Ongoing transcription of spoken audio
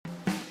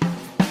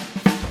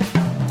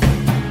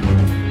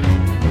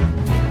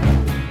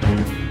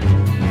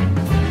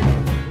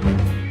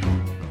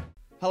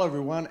Hello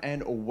everyone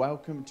and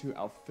welcome to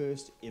our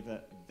first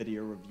ever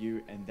video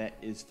review, and that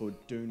is for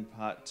Dune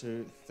Part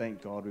 2.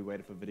 Thank God we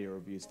waited for video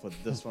reviews for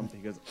this one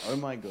because oh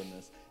my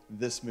goodness,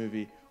 this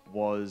movie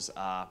was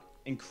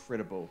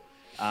incredible.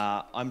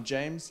 I'm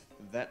James,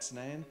 that's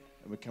Nan,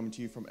 and we're coming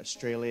to you from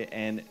Australia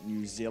and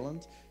New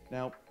Zealand.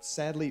 Now,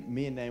 sadly,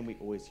 me and Nan, we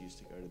always used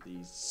to go to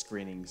these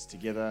screenings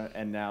together,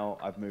 and now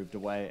I've moved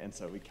away, and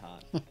so we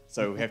can't.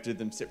 So we have to do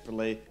them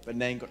separately. But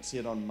Nan got to see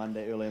it on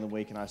Monday early in the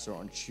week, and I saw it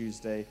on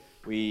Tuesday.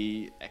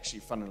 We actually,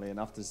 funnily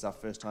enough, this is our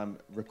first time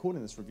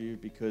recording this review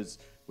because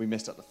we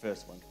messed up the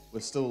first one.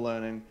 We're still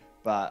learning,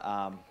 but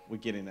we're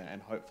getting there,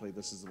 and hopefully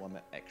this is the one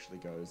that actually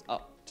goes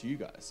up to you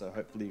guys. So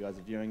hopefully you guys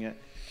are viewing it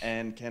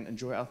and can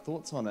enjoy our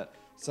thoughts on it.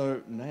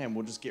 So Nan,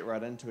 we'll just get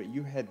right into it.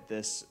 You had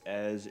this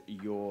as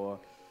your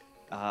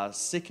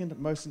second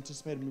most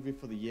anticipated movie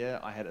for the year.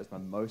 I had it as my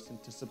most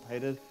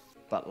anticipated,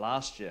 but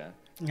last year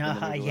you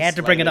had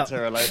to bring it up.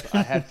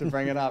 I had to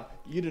bring it up.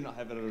 You did not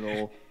have it at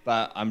all,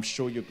 but I'm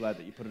sure you're glad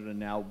that you put it in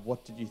now.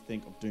 What did you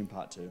think of Dune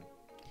Part 2?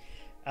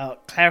 I'll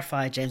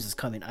clarify James's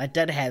comment. I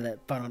did have it,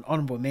 but on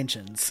honourable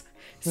mentions.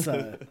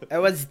 So it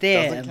was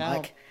there in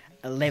like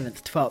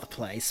 11th, 12th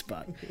place,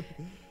 but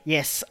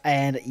yes,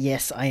 and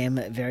yes, I am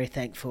very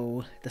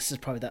thankful. This is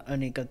probably the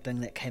only good thing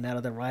that came out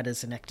of the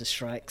writers and actors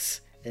strikes,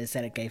 is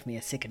that it gave me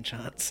a second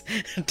chance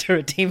to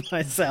redeem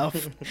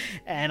myself.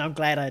 And I'm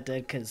glad I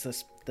did, because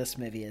this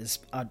movie is,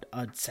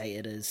 I'd say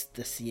it is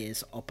this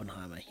year's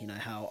Oppenheimer. You know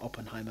how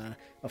Oppenheimer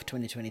of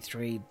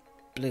 2023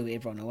 blew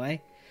everyone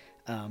away?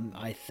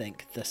 I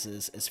think this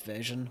is its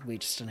version. We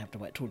just didn't have to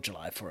wait till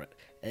July for it.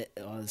 It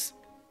was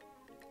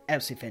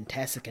absolutely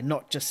fantastic, and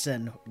not just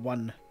in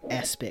one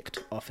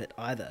aspect of it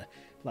either.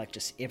 Like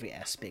just every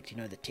aspect, you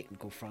know, the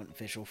technical front,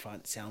 visual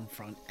front, sound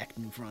front,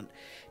 acting front,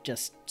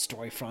 just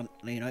story front,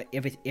 you know,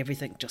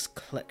 everything just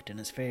clicked, and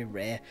it's very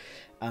rare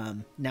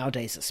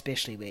nowadays,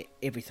 especially where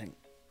everything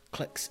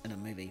clicks in a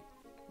movie.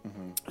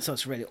 So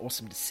it's really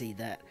awesome to see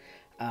that.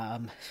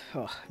 I'm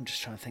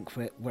just trying to think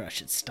where I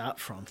should start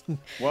from.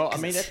 Well, I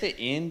mean, at the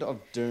end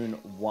of Dune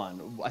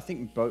 1, I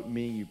think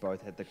me and you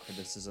both had the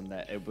criticism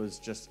that it was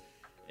just,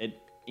 it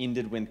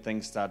ended when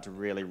things started to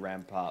really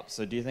ramp up.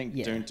 So do you think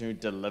Dune 2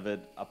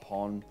 delivered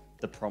upon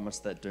the promise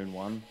that Dune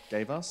 1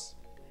 gave us?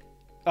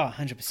 Oh,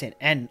 100%.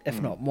 And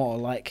if not more,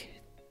 like,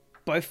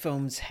 both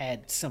films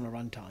had similar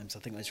runtimes. I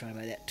think it was around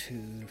about that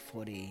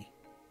 240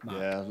 mark.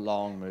 Yeah,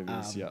 long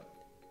movies,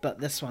 But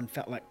this one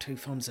felt like two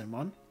films in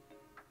one.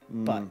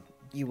 But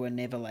you were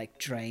never, like,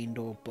 drained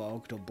or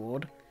bogged or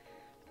bored.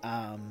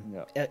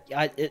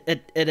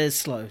 It is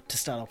slow to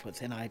start off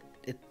with, and I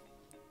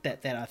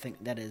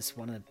think that is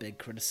one of the big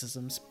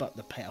criticisms, but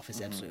the payoff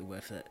is absolutely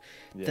worth it.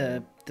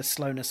 The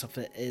slowness of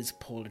it is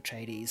Paul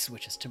Atreides,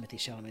 which is Timothée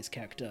Chalamet's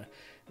character,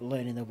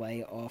 learning the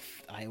way of,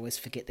 I always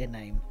forget their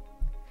name,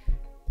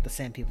 the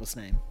Sand People's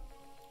name.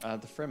 The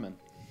Fremen.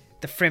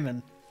 The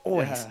Fremen,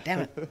 always.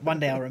 Damn it, one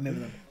day I'll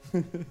remember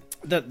them.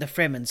 The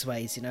Fremen's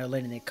ways, you know,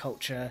 learning their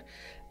culture,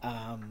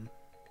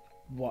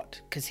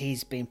 because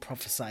he's been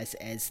prophesized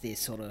as their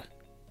sort of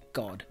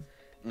god,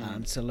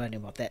 so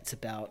learning what that's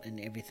about and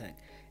everything.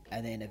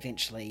 And then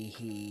eventually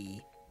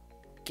he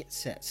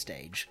gets to that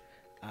stage.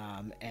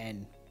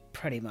 And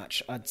pretty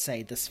much I'd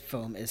say this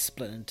film is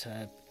split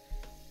into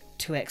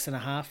 2 acts and a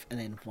half and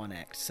then 1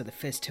 act. So the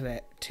first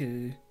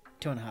two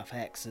and a half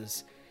acts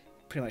is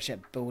pretty much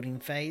that building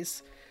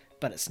phase,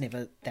 but it's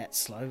never that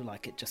slow.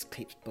 Like, it just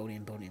keeps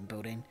building.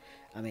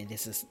 I mean,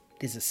 there's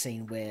a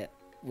scene where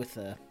with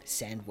a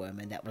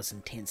sandworm, and that was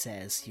intense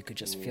as you could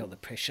just feel the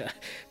pressure,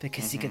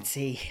 because you could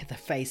see the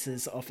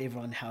faces of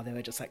everyone, how they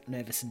were just like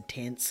nervous and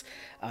tense.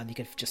 You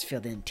could just feel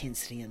the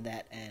intensity in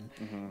that,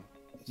 and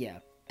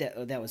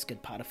that was a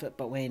good part of it.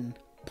 But when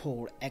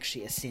Paul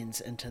actually ascends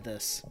into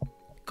this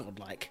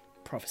godlike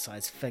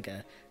prophesized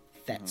figure,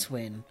 that's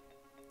when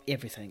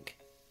everything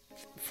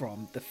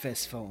from the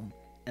first film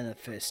and the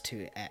first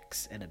 2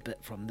 acts and a bit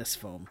from this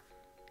film,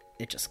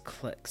 it just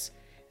clicks,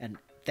 and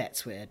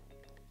that's where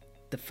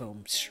the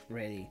film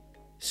really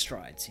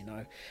strides, you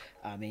know.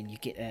 I mean, you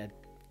get an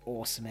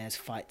awesome ass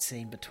fight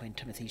scene between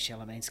Timothée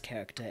Chalamet's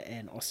character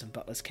and Austin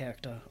Butler's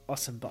character.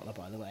 Austin Butler,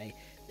 by the way,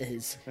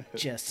 is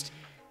just,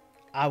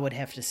 I would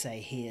have to say,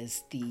 he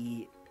is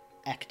the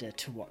actor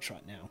to watch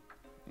right now.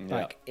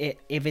 Like,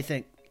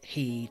 everything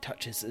he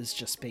touches has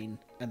just been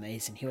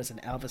amazing. He was in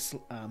Elvis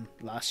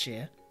last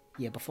year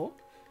before.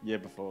 Year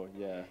before.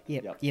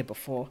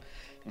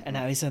 And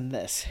now he's in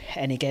this,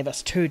 and he gave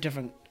us 2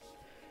 different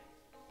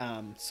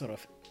sort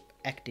of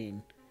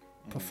acting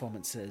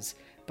performances,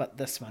 but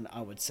this one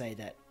I would say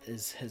that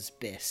is his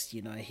best.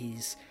 You know,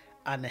 he's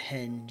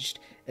unhinged.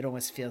 It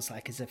almost feels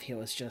like as if he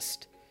was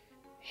just,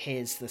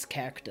 here's this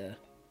character,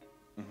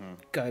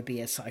 go be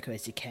as psycho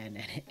as you can,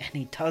 and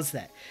he does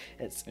that.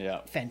 It's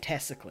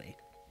fantastically.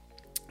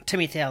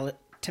 Timothée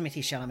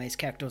Chalamet's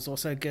character was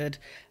also good.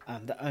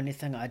 The only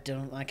thing I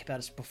didn't like about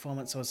his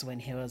performance was when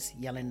he was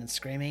yelling and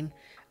screaming,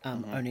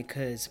 only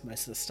because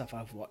most of the stuff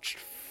I've watched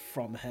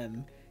from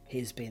him,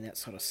 he's been that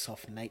sort of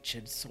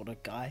soft-natured sort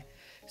of guy.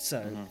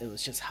 So it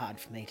was just hard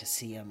for me to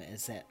see him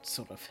as that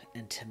sort of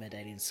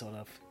intimidating, sort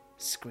of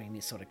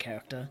screamy sort of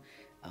character.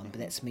 But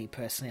that's me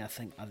personally. I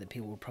think other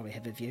people will probably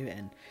have a view,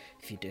 and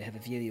if you do have a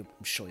view,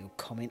 I'm sure you'll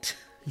comment.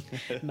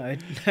 no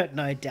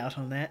doubt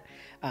on that.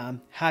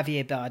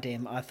 Javier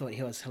Bardem, I thought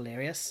he was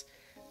hilarious,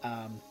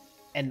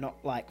 and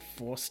not like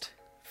forced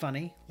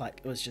funny.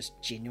 Like, it was just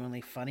genuinely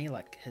funny.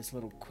 Like, his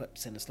little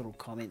quips and his little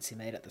comments he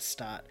made at the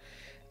start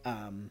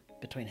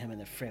between him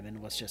and the Fremen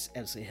was just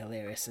absolutely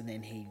hilarious. And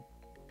then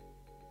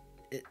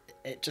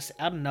it just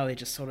out of nowhere,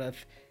 just sort of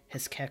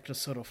his character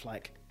sort of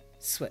like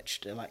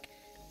switched, like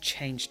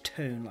changed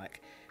tune.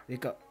 Like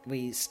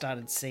we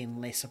started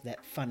seeing less of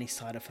that funny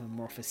side of him,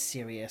 more of a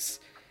serious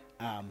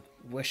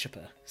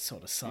worshipper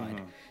sort of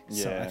side.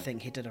 So I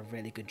think he did a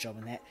really good job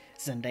in that.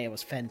 Zendaya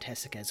was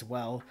fantastic as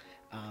well.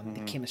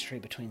 The chemistry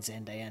between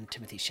Zendaya and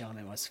Timothée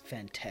Chalamet was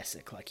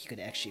fantastic. Like, you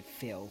could actually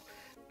feel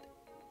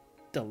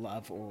the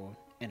love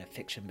and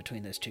affection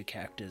between those two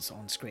characters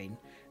on screen,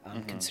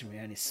 considering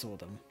we only saw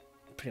them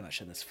pretty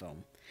much in this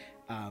film.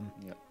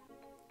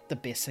 The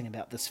best thing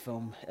about this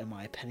film, in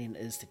my opinion,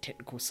 is the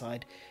technical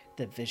side.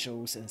 The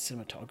visuals and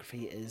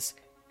cinematography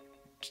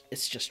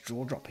it's just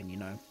jaw-dropping, you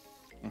know.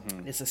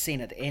 There's a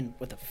scene at the end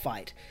with a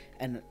fight,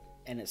 and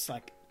it's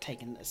like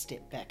taking a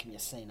step back and you're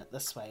seeing it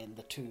this way, and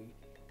the two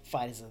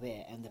fighters are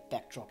there, and the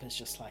backdrop is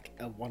just like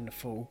a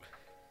wonderful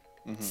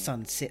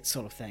sunset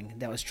sort of thing.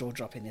 That was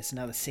jaw-dropping. There's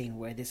another scene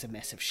where there's a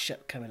massive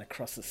ship coming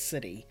across the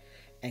city,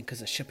 and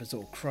because the ship is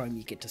all chrome,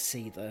 you get to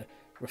see the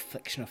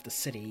reflection of the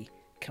city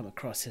come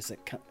across as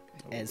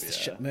the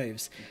ship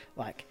moves.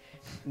 Like,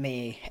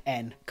 me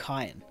and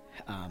Kyan,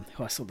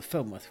 who I saw the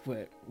film with,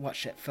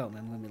 watched that film,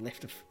 and when we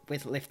left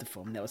the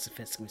film, that was the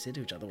first thing we said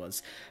to each other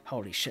was,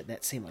 holy shit,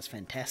 that scene was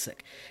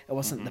fantastic. It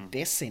wasn't the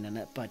best scene in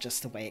it, but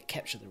just the way it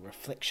captured the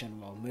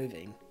reflection while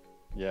moving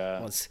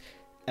was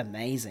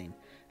amazing.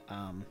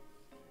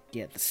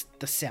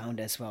 The sound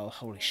as well,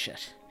 holy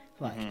shit.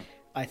 Like,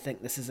 I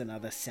think this is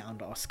another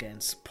sound Oscar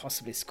and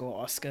possibly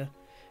score Oscar.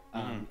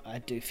 I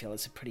do feel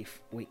it's a pretty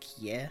weak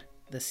year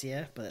this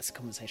year, but that's a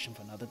conversation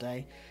for another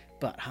day.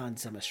 But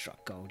Hans Zimmer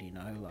struck gold, you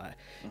know. Like,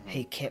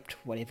 he kept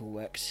whatever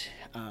worked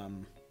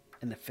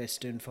in the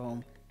first Dune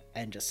film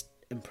and just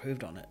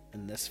improved on it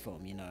in this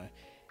film, you know.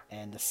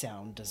 And the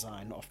sound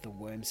design of the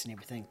worms and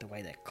everything, the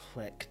way they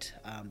clicked,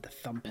 the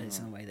thumpers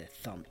and the way they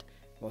thumped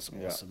was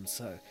awesome.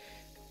 So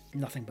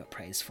nothing but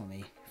praise for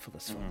me for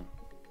this film.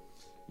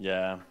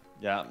 Yeah,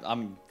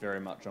 I'm very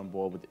much on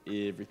board with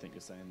everything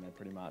you're saying there,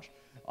 pretty much.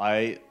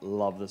 I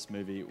love this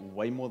movie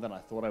way more than I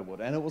thought I would,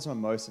 and it was my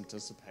most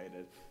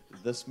anticipated.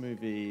 This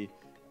movie,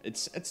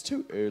 it's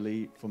too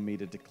early for me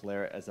to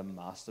declare it as a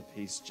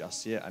masterpiece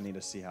just yet. I need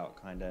to see how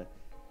it kind of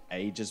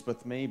ages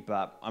with me,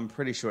 but I'm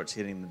pretty sure it's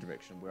heading in the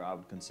direction where I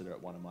would consider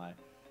it one of my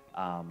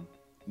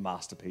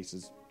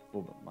masterpieces,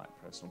 for my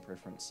personal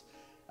preference.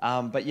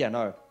 But yeah,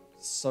 no,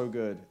 so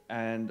good.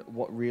 And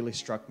what really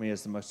struck me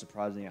as the most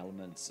surprising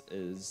elements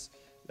is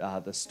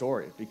the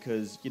story,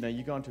 because, you know,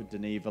 you go into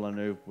Denis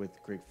Villeneuve with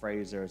Greg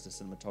Fraser as the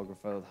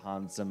cinematographer, with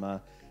Hans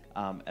Zimmer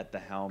at the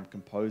helm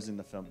composing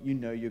the film. You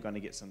know you're going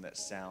to get something that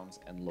sounds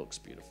and looks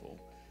beautiful,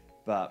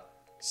 but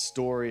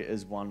story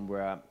is one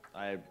where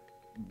I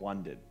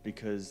wondered,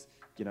 because,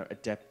 you know,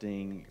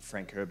 adapting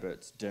Frank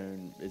Herbert's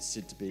Dune is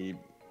said to be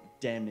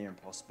damn near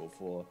impossible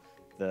for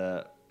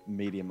the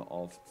medium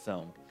of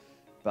film,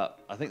 but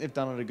I think they've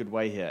done it a good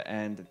way here,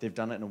 and they've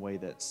done it in a way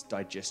that's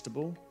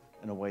digestible,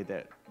 in a way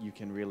that you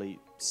can really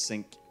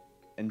sink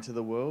into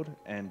the world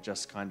and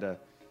just kind of,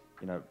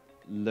 you know,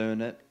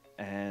 learn it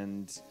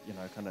and, you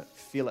know, kind of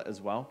feel it as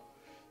well.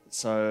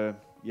 So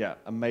yeah,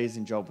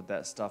 amazing job with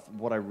that stuff.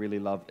 What I really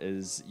love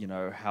is, you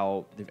know,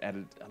 how they've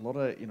added a lot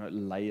of, you know,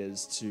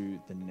 layers to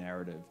the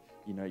narrative.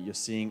 You know, you're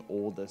seeing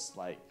all this,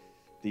 like,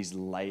 these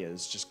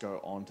layers just go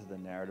onto the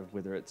narrative,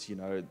 whether it's, you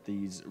know,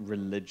 these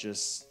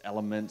religious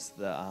elements,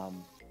 the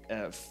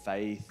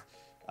faith,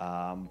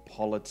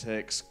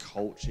 politics,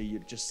 culture.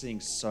 You're just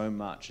seeing so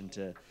much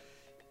into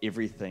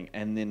everything,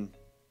 and then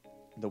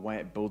the way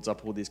it builds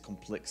up all these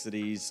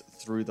complexities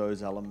through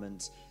those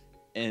elements,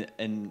 and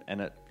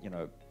it, you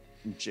know,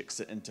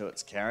 injects it into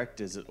its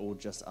characters. It all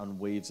just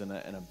unweaves in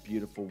a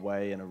beautiful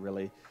way, in a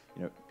really,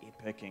 you know,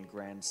 epic and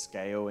grand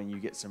scale, and you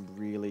get some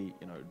really,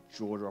 you know,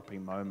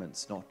 jaw-dropping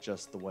moments, not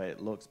just the way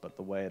it looks, but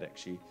the way it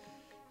actually,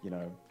 you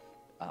know,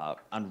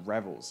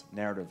 unravels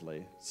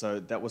narratively. So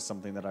that was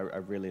something that I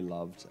really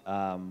loved.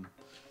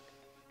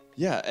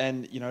 Yeah,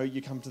 and, you know,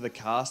 you come to the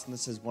cast, and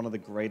this is one of the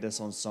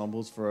greatest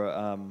ensembles for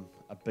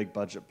a big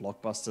budget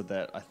blockbuster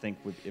that I think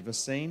we've ever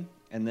seen.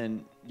 And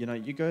then, you know,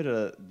 you go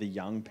to the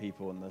young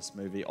people in this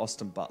movie: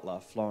 Austin Butler,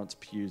 Florence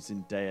Pugh,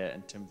 Zendaya,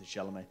 and Timothée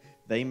Chalamet.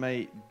 They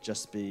may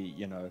just be,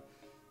 you know,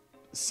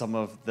 some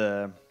of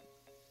the,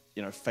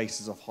 you know,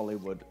 faces of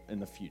Hollywood in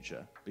the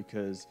future,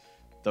 because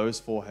those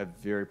four have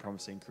very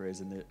promising careers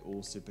and they're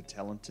all super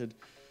talented.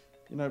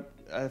 You know,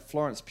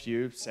 Florence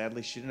Pugh,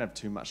 sadly, she didn't have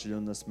too much to do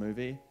in this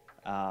movie.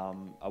 I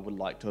would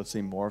like to have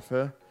seen more of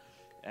her.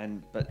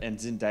 and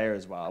Zendaya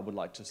as well. I would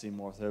like to see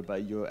more of her,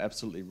 but you're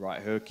absolutely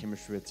right. Her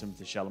chemistry with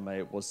Timothée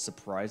Chalamet was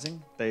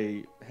surprising.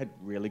 They had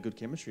really good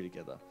chemistry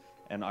together,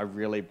 and I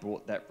really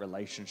brought that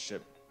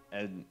relationship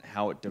and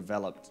how it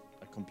developed.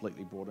 I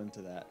completely brought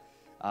into that.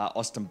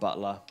 Austin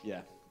Butler,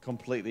 yeah,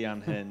 completely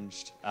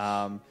unhinged.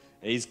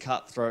 He's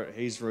cutthroat,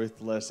 he's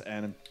ruthless,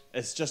 and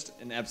it's just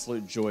an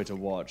absolute joy to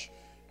watch.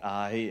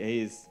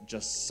 He is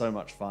just so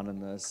much fun in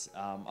this.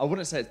 I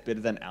wouldn't say it's better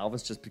than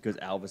Elvis, just because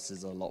Elvis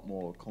is a lot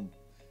more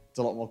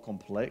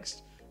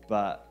complex.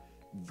 But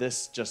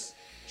this just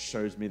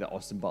shows me that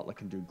Austin Butler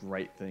can do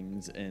great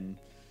things in,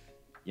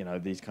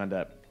 these kind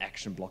of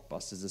action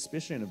blockbusters,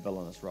 especially in a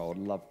villainous role.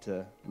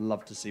 I'd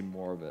love to see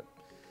more of it.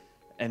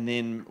 And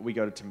then we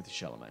go to Timothée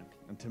Chalamet,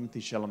 and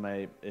Timothée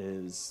Chalamet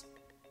is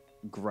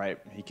great.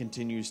 He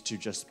continues to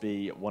just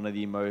be one of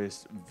the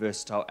most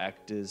versatile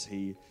actors.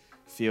 He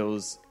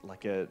feels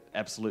like an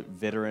absolute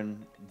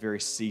veteran,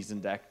 very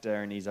seasoned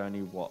actor, and he's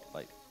only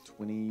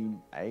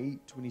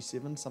 28,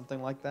 27,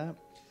 something like that.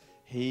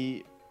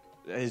 He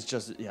is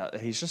just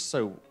he's just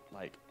so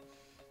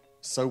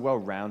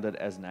well-rounded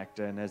as an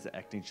actor, and has the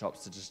acting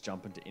chops to just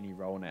jump into any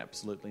role and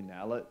absolutely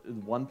nail it.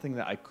 One thing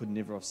that I could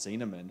never have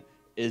seen him in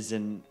is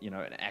in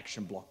an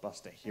action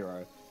blockbuster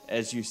hero.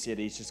 As you said,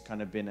 he's just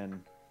kind of been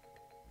in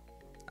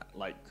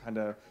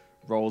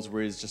roles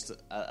where he's just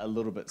a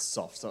little bit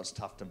soft, so it's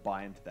tough to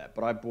buy into that.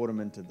 But I brought him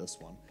into this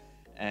one,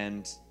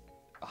 and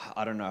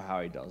I don't know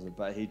how he does it,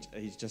 but he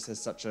just has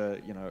such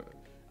a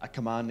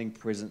commanding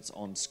presence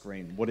on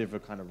screen, whatever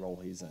kind of role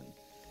he's in.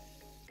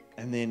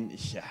 And then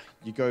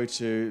you go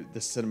to the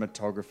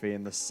cinematography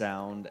and the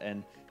sound,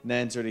 and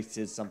Nan's already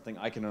said something.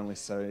 I can only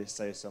say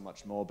so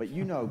much more, but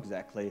you know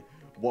exactly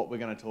what we're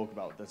going to talk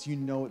about with this. You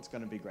know it's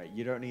going to be great.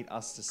 You don't need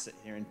us to sit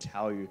here and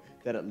tell you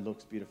that it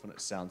looks beautiful and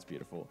it sounds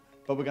beautiful.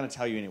 But we're going to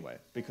tell you anyway,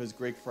 because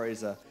Greg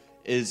Fraser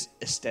is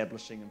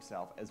establishing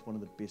himself as one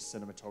of the best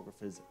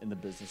cinematographers in the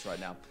business right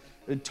now.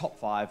 In top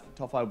five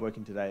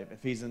working today.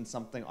 If he's in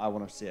something, I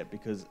want to see it,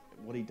 because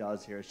what he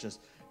does here is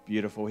just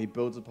beautiful. He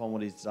builds upon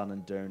what he's done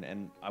in Dune,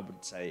 and I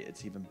would say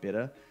it's even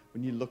better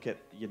when you look at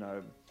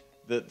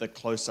the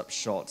close-up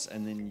shots,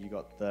 and then you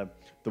got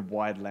the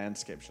wide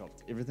landscape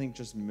shots. Everything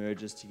just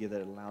merges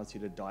together. It allows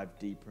you to dive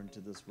deeper into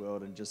this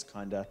world and just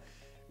kind of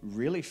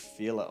really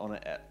feel it on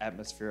an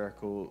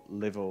atmospherical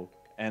level,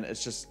 and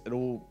it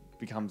all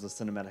becomes a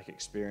cinematic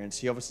experience.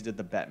 He obviously did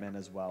the Batman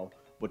as well,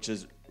 which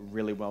is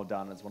really well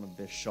done. It's one of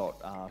the best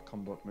shot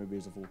comic book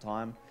movies of all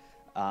time.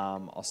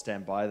 I'll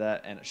stand by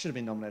that, and it should have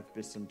been nominated for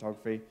best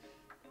cinematography.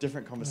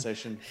 Different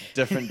conversation,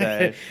 different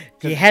day.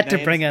 You had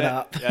to bring it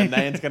up. Yeah,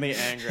 Nayan's going to get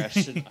angry. I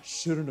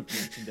shouldn't have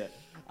mentioned it.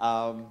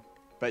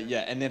 But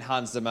yeah, and then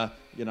Hans Zimmer,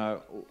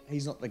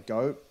 he's not the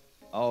GOAT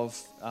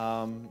of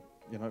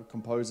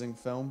composing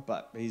film,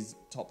 but he's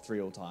top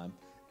 3 all time,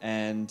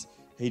 and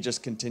he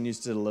just continues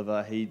to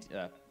deliver.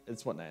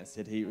 It's what Nan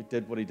said. He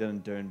did what he did in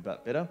Dune,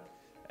 but better,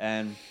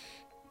 and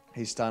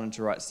he's starting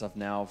to write stuff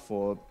now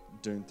for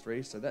Dune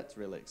 3, so that's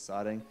really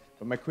exciting.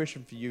 But my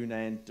question for you,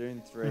 Nan,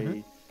 Dune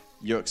 3,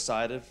 you're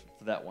excited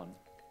for that one?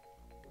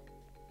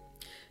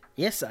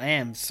 Yes, I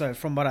am. So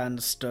from what I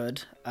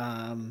understood,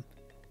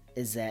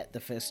 is that the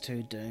first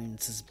 2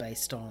 Dunes is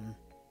based on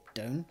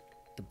Dune,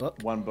 the book.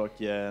 One book,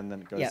 yeah, and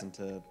then it goes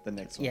into the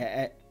next one.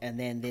 Yeah, and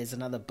then there's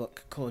another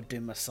book called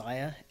Dune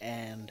Messiah,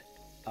 and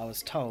I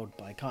was told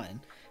by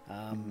Kyan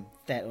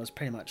that it was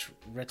pretty much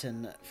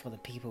written for the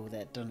people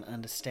that didn't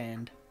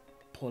understand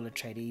Paul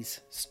Atreides'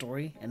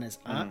 story and his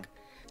arc.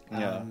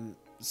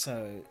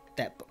 So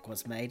that book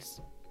was made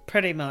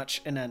pretty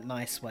much in a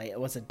nice way. It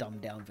was a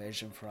dumbed down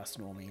version for us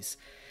normies,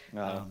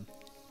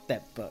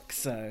 that book.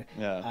 So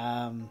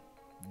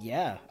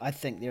I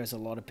think there's a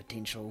lot of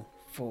potential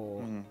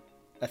for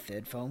a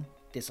third film.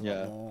 There's a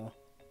lot more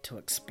to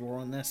explore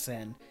on this,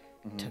 and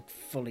to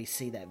fully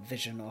see that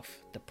vision of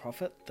the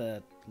Prophet,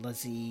 the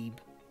Lazib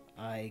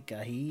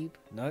Gahib,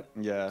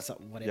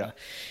 whatever.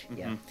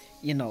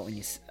 You know when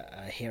you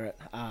hear it,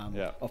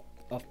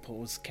 of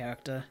Paul's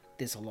character.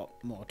 There's a lot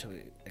more to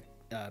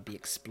be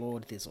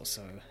explored. There's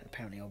also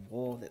apparently a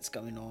war that's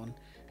going on.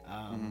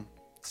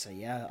 So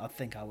yeah, I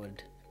think I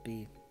would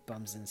be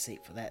bums in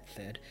seat for that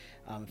third.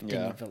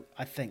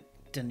 I think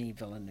Denis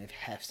Villeneuve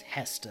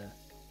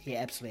he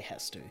absolutely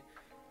has to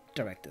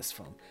direct this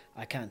film.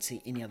 I can't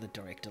see any other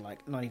director,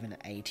 like not even an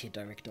A-tier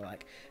director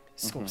like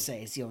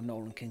Scorsese or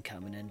Nolan can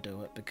come in and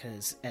do it,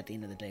 because at the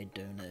end of the day,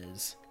 Dune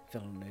is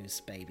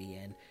Villeneuve's baby,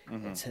 and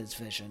it's his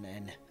vision,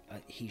 and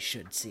he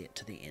should see it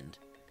to the end.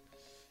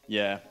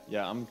 Yeah,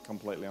 I'm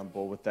completely on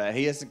board with that.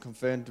 He hasn't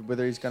confirmed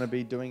whether he's going to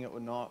be doing it or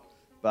not,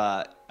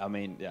 but I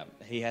mean,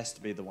 he has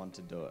to be the one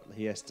to do it.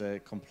 He has to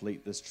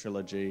complete this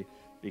trilogy,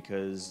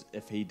 because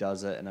if he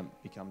does it and it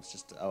becomes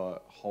just a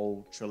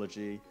whole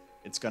trilogy,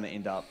 it's going to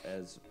end up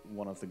as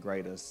one of the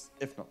greatest,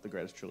 if not the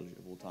greatest trilogy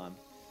of all time.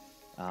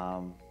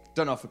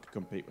 Don't know if it could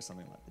compete with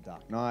something like The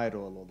Dark Knight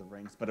or Lord of the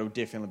Rings, but it would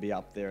definitely be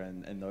up there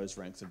in those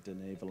ranks of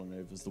Denis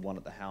Villeneuve as the one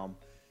at the helm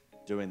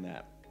doing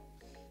that.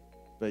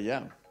 But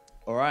yeah.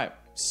 All right.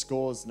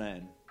 Scores,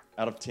 Nan.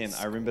 Out of 10.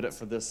 I remembered it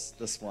for this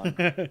one.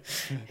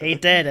 He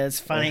did. It's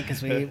funny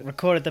because we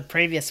recorded the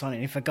previous one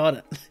and he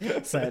forgot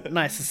it. So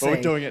nice to see. But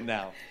we're doing it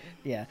now.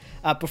 Yeah.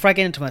 Before I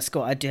get into my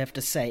score, I do have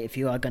to say, if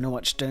you are going to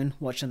watch Dune,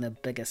 watch in the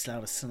biggest,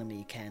 loudest cinema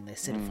you can. They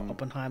said it for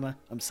Oppenheimer.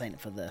 I'm saying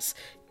it for this.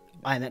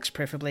 IMAX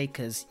preferably,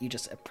 because you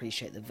just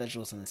appreciate the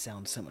visuals and the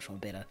sound so much more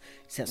better.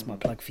 So that's my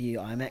plug for you,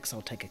 IMAX.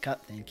 I'll take a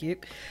cut. Thank you.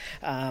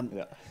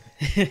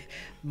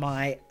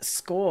 My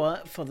score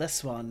for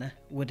this one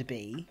would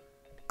be...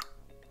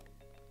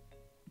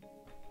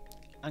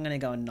 I'm going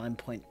to go a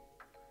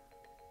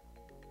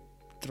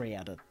 9.3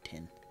 out of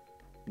 10.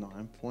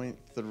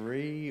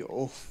 9.3?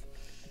 Oof.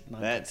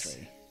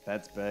 9.3.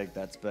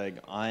 That's big.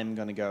 I'm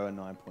going to go a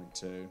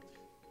 9.2.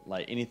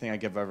 Like, anything I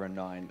give over a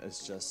 9 is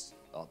just...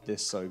 Oh, they're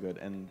so good,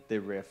 and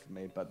they're rare for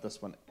me, but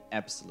this one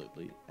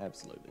absolutely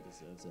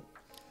deserves it.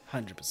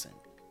 100%.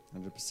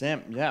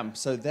 100%, yeah.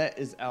 So that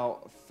is our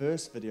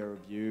first video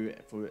review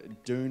for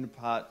Dune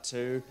Part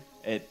 2.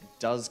 It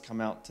does come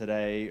out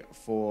today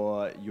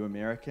for you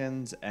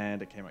Americans,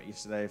 and it came out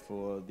yesterday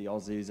for the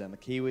Aussies and the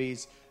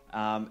Kiwis.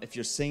 If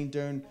you're seeing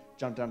Dune,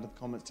 jump down to the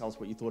comments, tell us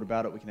what you thought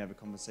about it. We can have a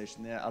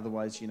conversation there.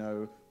 Otherwise, you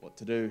know what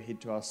to do. Head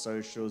to our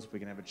socials. We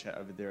can have a chat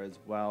over there as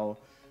well.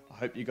 I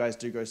hope you guys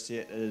do go see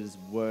it. It is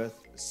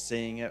worth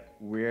seeing it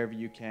wherever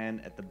you can,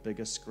 at the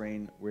biggest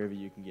screen, wherever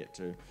you can get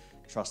to.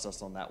 Trust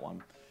us on that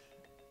one.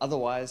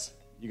 Otherwise,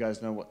 you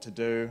guys know what to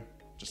do.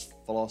 Just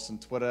follow us on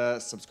Twitter,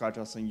 subscribe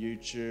to us on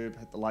YouTube,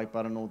 hit the like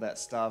button, all that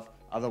stuff.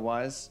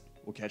 Otherwise,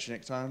 we'll catch you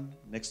next time.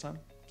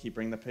 Keep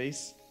bringing the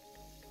peace.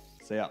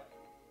 See ya.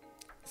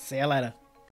 See ya later.